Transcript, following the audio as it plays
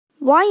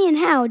Why and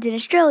how did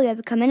Australia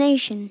become a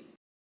nation?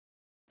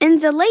 In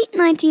the late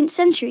 19th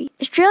century,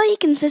 Australia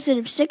consisted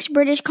of 6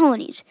 British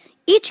colonies.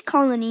 Each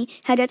colony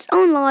had its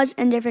own laws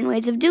and different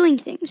ways of doing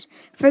things.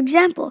 For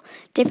example,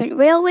 different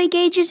railway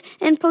gauges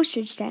and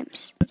postage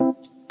stamps.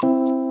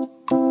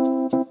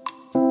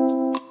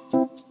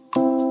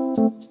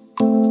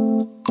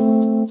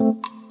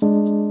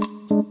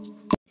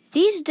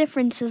 These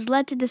differences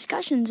led to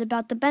discussions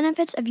about the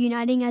benefits of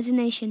uniting as a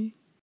nation.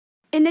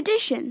 In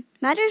addition,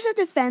 matters of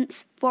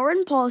defense,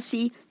 foreign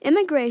policy,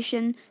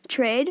 immigration,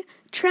 trade,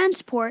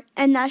 transport,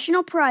 and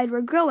national pride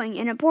were growing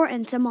in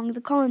importance among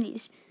the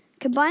colonies.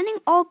 Combining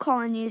all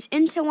colonies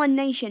into one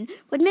nation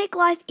would make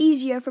life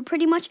easier for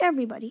pretty much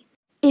everybody.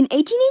 In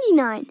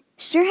 1889,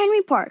 Sir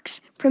Henry Parkes,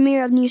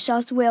 Premier of New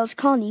South Wales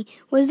Colony,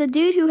 was the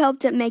dude who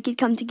helped it make it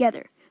come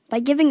together by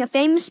giving a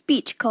famous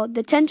speech called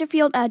the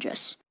Tenterfield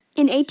Address.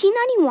 In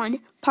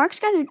 1891, Parkes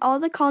gathered all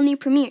the colony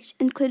premiers,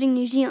 including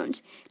New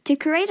Zealand's, to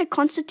create a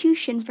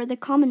constitution for the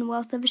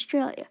Commonwealth of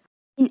Australia.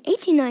 In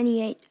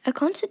 1898, a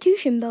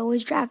constitution bill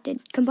was drafted,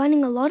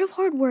 combining a lot of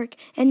hard work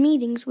and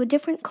meetings with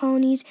different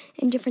colonies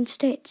in different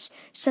states,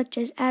 such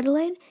as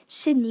Adelaide,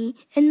 Sydney,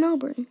 and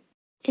Melbourne.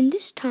 In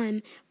this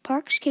time,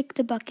 Parkes kicked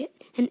the bucket,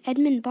 and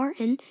Edmund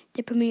Barton,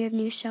 the Premier of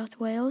New South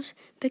Wales,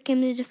 became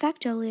the de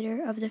facto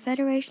leader of the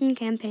Federation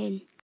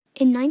campaign.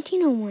 In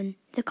 1901,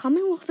 the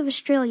Commonwealth of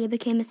Australia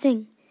became a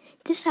thing.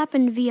 This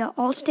happened via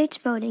all states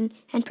voting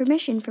and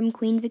permission from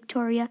Queen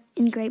Victoria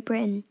in Great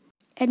Britain.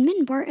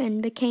 Edmund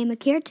Barton became a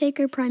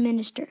caretaker Prime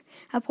Minister,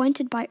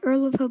 appointed by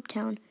Earl of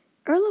Hopetoun.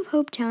 Earl of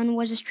Hopetoun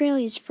was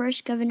Australia's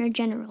first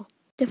Governor-General.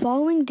 The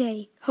following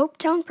day,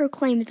 Hopetoun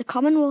proclaimed the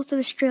Commonwealth of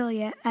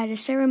Australia at a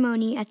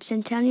ceremony at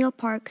Centennial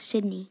Park,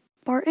 Sydney.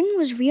 Barton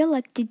was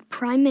re-elected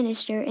Prime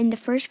Minister in the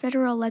first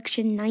federal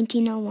election in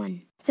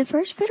 1901. The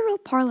first federal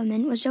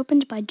parliament was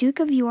opened by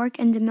Duke of York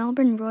in the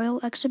Melbourne Royal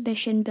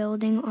Exhibition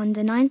Building on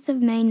the 9th of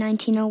May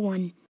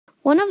 1901.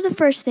 One of the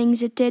first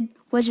things it did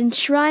was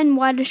enshrine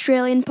white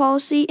Australian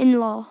policy in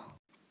law.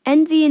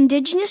 And the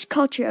Indigenous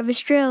culture of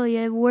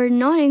Australia were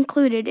not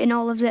included in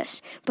all of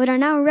this, but are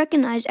now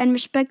recognized and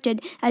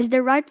respected as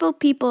the rightful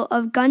people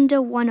of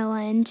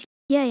Gondwanaland.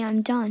 Yay,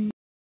 I'm done.